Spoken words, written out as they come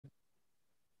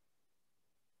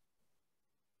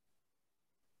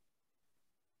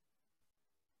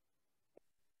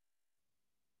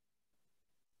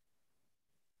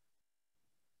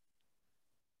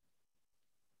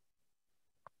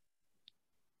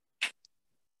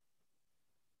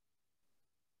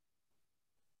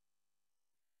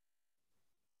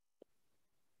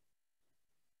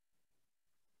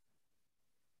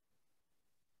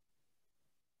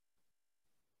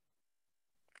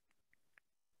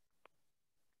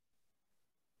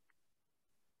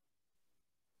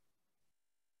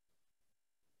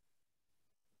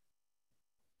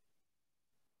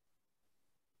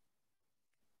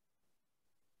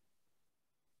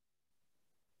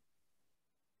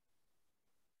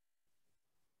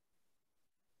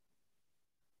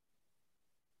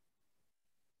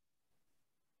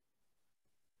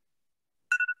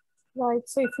Right.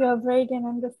 So if you have read and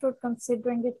understood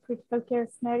considering a critical care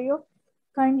scenario,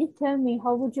 kindly tell me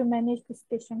how would you manage this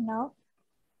patient now?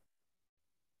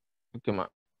 Okay, ma.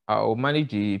 I'll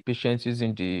manage the patient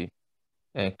using the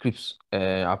CRIPS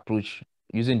approach,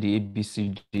 using the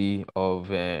ABCD of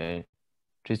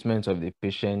treatment of the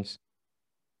patients.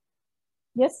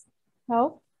 Yes.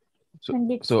 How? So,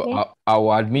 Kindly so explain.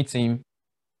 I'll admit him.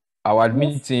 I'll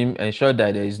admit Yes. him, ensure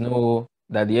that there is no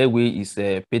that the airway is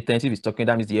patent. If he's talking,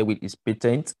 that means the airway is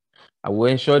patent. I will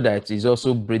ensure that he's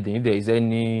also breathing. If there is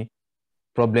any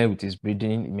problem with his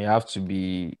breathing, he may have to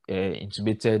be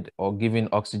intubated or given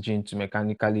oxygen to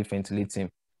mechanically ventilate him.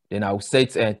 Then I'll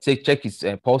set check his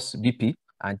pulse BP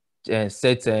and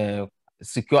set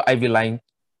secure IV line,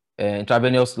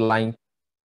 intravenous line,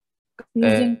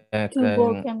 Using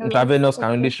tubal intravenous cannulas. Okay.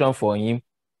 cannulation for him,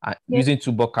 Yes. using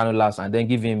tubal cannulas, and then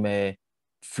give him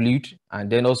fluid,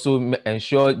 and then also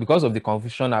ensure, because of the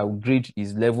confusion, I will grade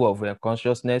his level of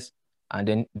consciousness, and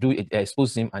then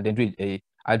expose him, and then do a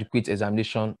adequate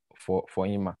examination for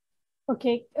him.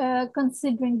 Okay.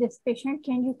 Considering this patient,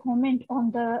 can you comment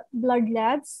on the blood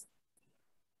labs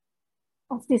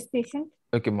of this patient?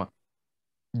 Okay, ma.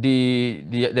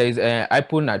 There is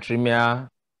hyponatremia,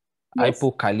 Yes.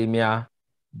 hypokalemia,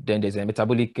 then there's a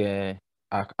metabolic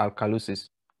alkalosis,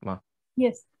 ma.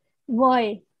 Yes.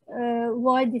 Why?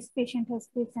 Why this patient has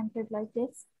presented like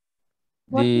this?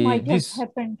 What The might have this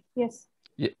happened? Yes.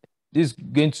 Yeah, this is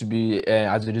going to be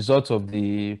as a result of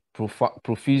the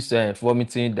profuse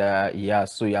vomiting that he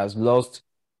has. So he has lost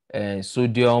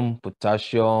sodium,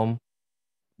 potassium,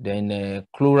 then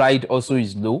chloride also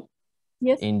is low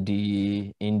Yes. in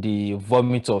the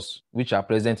vomitors, which are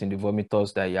present in the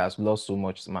vomitors that he has lost so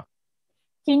much.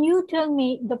 Can you tell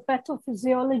me the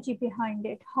pathophysiology behind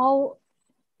it? How,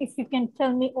 if you can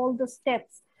tell me all the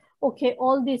steps. Okay,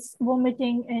 all this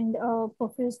vomiting and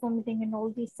profuse vomiting and all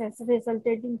this has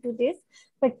resulted into this,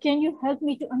 but can you help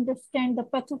me to understand the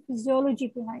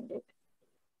pathophysiology behind it,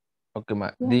 Okay,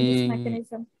 ma. behind this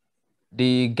mechanism?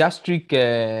 The gastric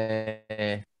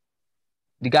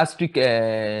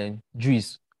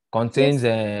juice contains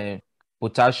Yes,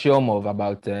 potassium of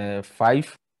about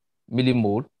 5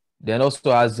 millimole. Then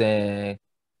also has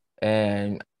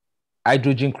um,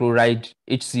 hydrogen chloride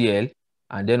HCl,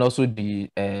 and then also the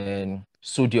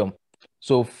sodium.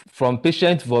 So from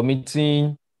patient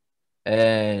vomiting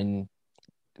and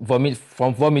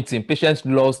vomiting, patients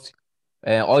lost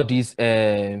all these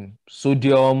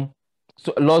sodium,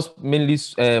 so lost mainly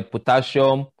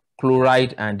potassium,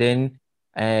 chloride, and then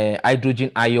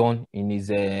hydrogen ion in his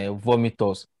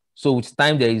vomitors. So with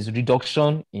time, there is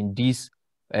reduction in these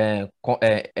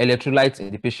electrolytes in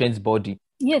the patient's body,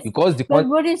 yes, because but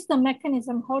what is the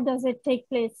mechanism? How does it take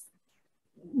place?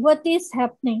 What is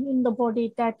happening in the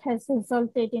body that has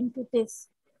resulted into this?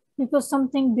 Because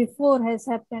something before has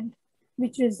happened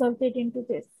which resulted into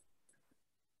this.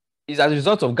 is as a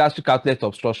result of gastric outlet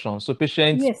obstruction. So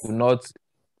patients will Yes, not,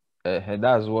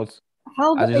 that's what,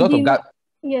 how the as a result of edema, that.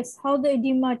 yes, how the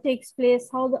edema takes place,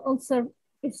 how the ulcer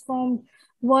is formed,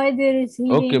 why there is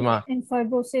Okay, healing ma. and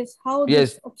fibrosis, how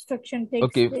Yes. this obstruction takes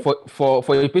Okay. place. For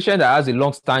a patient that has a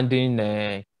long-standing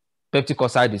peptic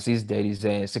ulcer disease, there is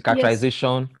a Yes,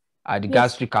 cicatrization at the yes,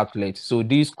 gastric outlet. So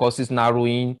this causes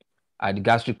narrowing at the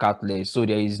gastric outlet. So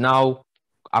there is now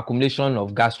accumulation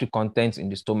of gastric contents in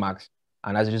the stomach.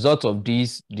 And as a result of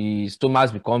this, the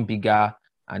stomachs become bigger.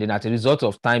 And then as a result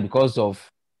of time, because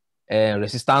of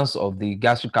resistance of the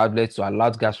gastric outlet to allow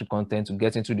gastric content to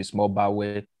get into the small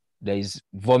bowel, there is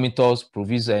vomitors,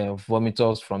 profuse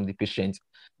vomitors from the patient.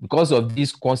 Because of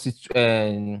these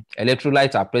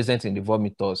electrolytes are present in the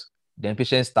vomitors, then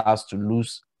patient starts to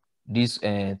lose this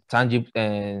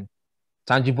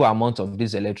tangible amount of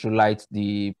these electrolytes,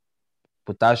 the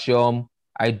potassium,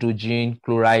 hydrogen,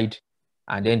 chloride,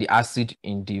 and then the acid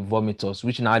in the vomitors,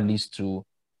 which now leads to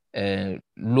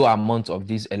low amount of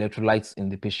these electrolytes in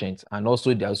the patient. And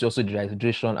also there's also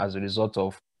dehydration as a result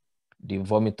of the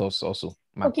vomitors also.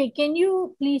 okay, can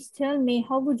you please tell me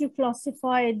how would you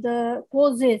classify the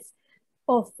causes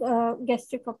of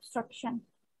gastric obstruction,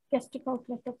 gastric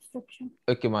outlet obstruction?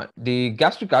 Okay, ma. The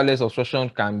gastric outlet obstruction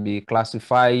can be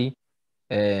classified.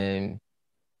 Um,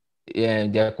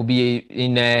 there could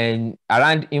be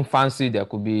around infancy. There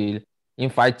could be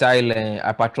infantile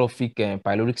hypertrophic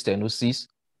pyloric stenosis.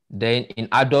 Then in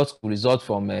adults, could result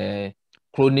from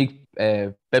chronic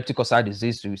peptic ulcer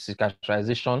disease with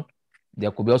cicatrization.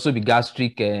 There could also be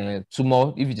gastric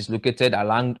tumor if it is located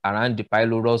around the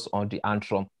pylorus or the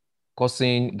antrum,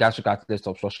 causing gastric outlet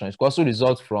obstruction. It could also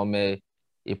result from a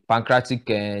pancreatic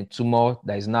tumor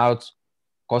that is now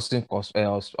causing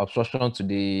obstruction to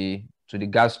the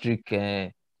gastric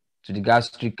to the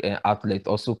gastric outlet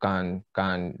also can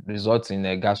result in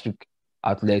a gastric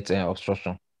outlet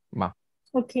obstruction.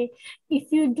 Okay, if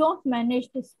you don't manage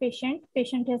this patient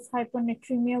has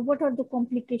hyponatremia, what are the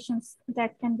complications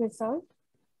that can result?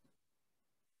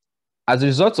 As a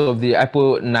result of the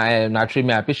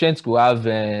hyponatremia, patients could have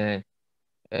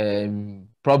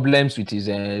problems with his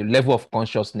level of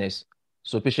consciousness.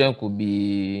 So patient could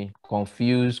be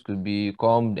confused, could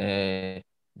become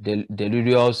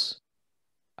delirious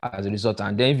as a result.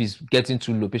 And then if it's getting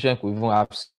too low, patient could even have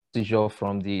seizure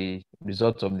from the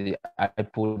result of the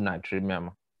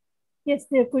hyponatremia. Yes,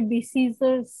 there could be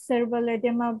seizures, cerebral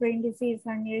edema, brain disease,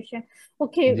 herniation.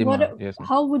 Okay, Edema, yes,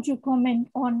 how would you comment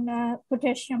on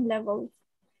potassium levels?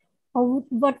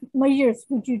 What measures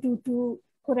would you do to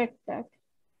correct that?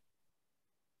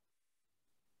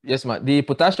 Yes, ma'am. The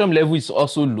potassium level is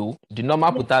also low. The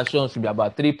normal potassium should be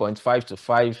about 3.5 to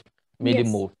 5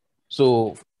 millimole. Yes.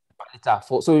 So,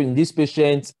 so in this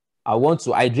patient, I want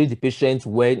to hydrate the patient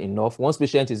well enough. Once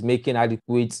patient is making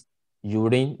adequate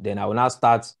urine, then I will now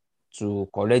start to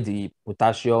correct the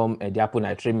potassium and the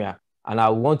hyponatremia. And I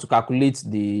want to calculate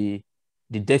the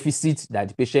deficit that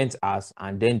the patient has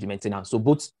and then the maintenance. So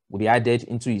both will be added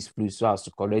into his fluid so as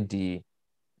to correct the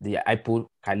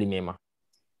hypokalemia.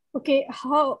 Okay,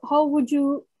 how would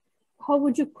you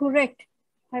correct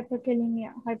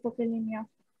hypokalemia?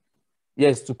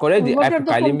 Yes, to correct the hypokalemia. What are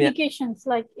the complications?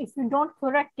 Like if you don't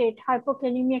correct it,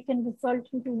 hypokalemia can result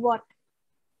into what?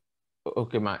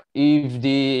 Okay, ma. If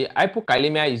the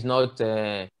hypokalemia is not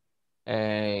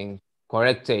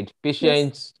corrected,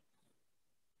 patients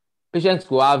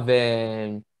will have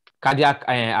cardiac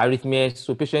arrhythmias.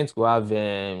 So patients will have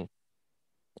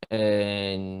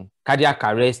cardiac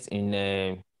arrest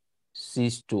in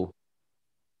systole.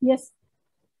 Yes.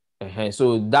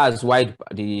 So that's why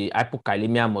the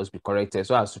hypokalemia must be corrected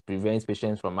so as to prevent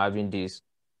patients from having this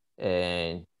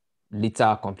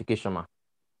lethal complication.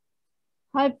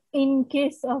 In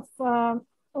case of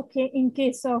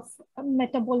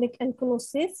metabolic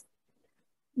alkalosis,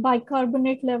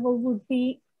 bicarbonate level would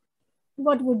be,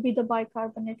 what would be the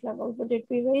bicarbonate level? Would it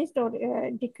be raised or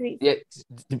decreased? Yes,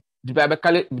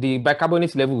 the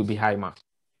bicarbonate level will be high, ma.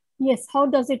 Yes, how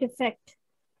does it affect?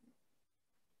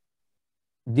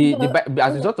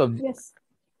 As a result of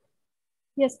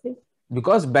yes, please.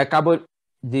 Because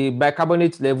the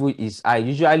bicarbonate level is high,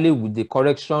 usually with the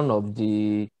correction of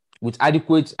with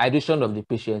adequate hydration of the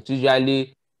patient,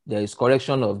 usually there is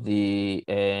correction of the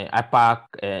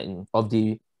of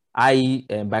the high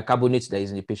bicarbonate that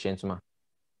is in the patient, ma.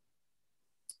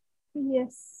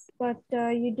 Yes, but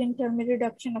you didn't tell me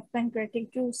reduction of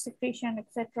pancreatic juice secretion,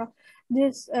 etc.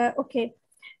 This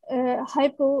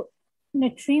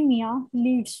hyponatremia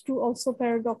leads to also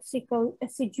paradoxical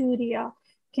aciduria.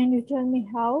 Can you tell me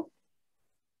how?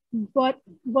 What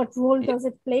role does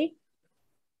it play?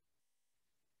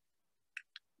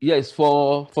 Yes,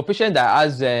 for patient that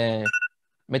has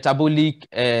metabolic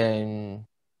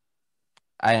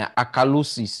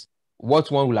alkalosis, what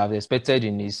one will have expected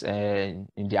in his in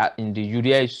the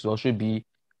urea should be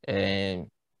and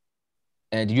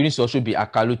the urine should be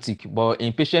alkalotic. But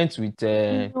in patients with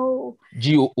GOO,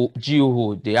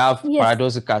 they have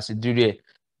paradoxical aciduria.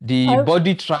 The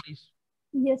body tries.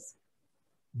 Yes.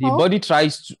 The body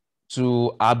tries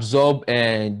to absorb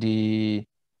the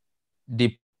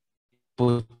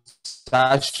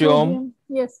potassium.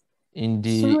 Yes. In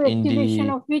the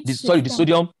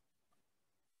sodium.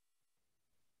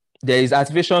 There is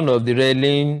activation of the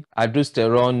renin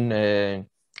aldosterone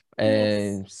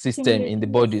system in the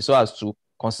body so as to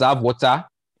conserve water,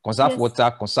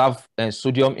 conserve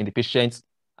sodium in the patient,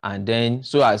 and then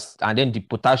the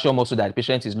potassium also that the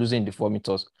patient is losing in the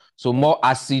vomitors. So more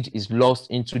acid is lost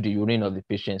into the urine of the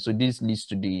patient. So this leads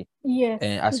to the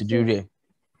aciduria.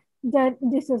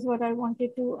 This is what I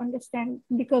wanted to understand,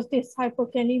 because this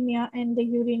hypokalemia and the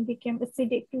urine became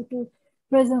acidic due to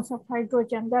presence of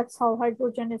hydrogen. That's how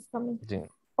hydrogen is coming. Yeah.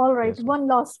 All right, yes, one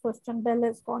last question. Bella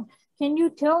is gone. Can you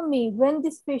tell me when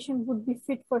this patient would be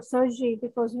fit for surgery?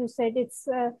 Because you said it's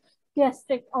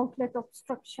gastric outlet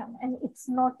obstruction and it's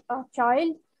not a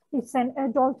child, it's an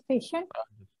adult patient.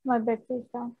 My bad, please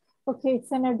down. Okay,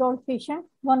 it's an adult patient.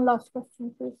 One last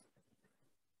question, please.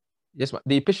 Yes,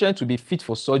 the patient will be fit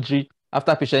for surgery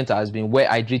after patient has been well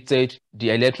hydrated, the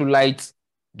electrolytes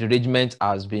derangement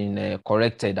has been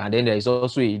corrected, and then there is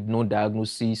also a known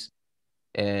diagnosis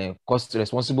cost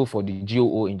responsible for the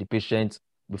GOO in the patient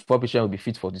before patient will be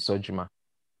fit for the surgery.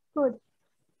 Good.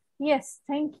 Yes,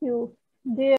 thank you.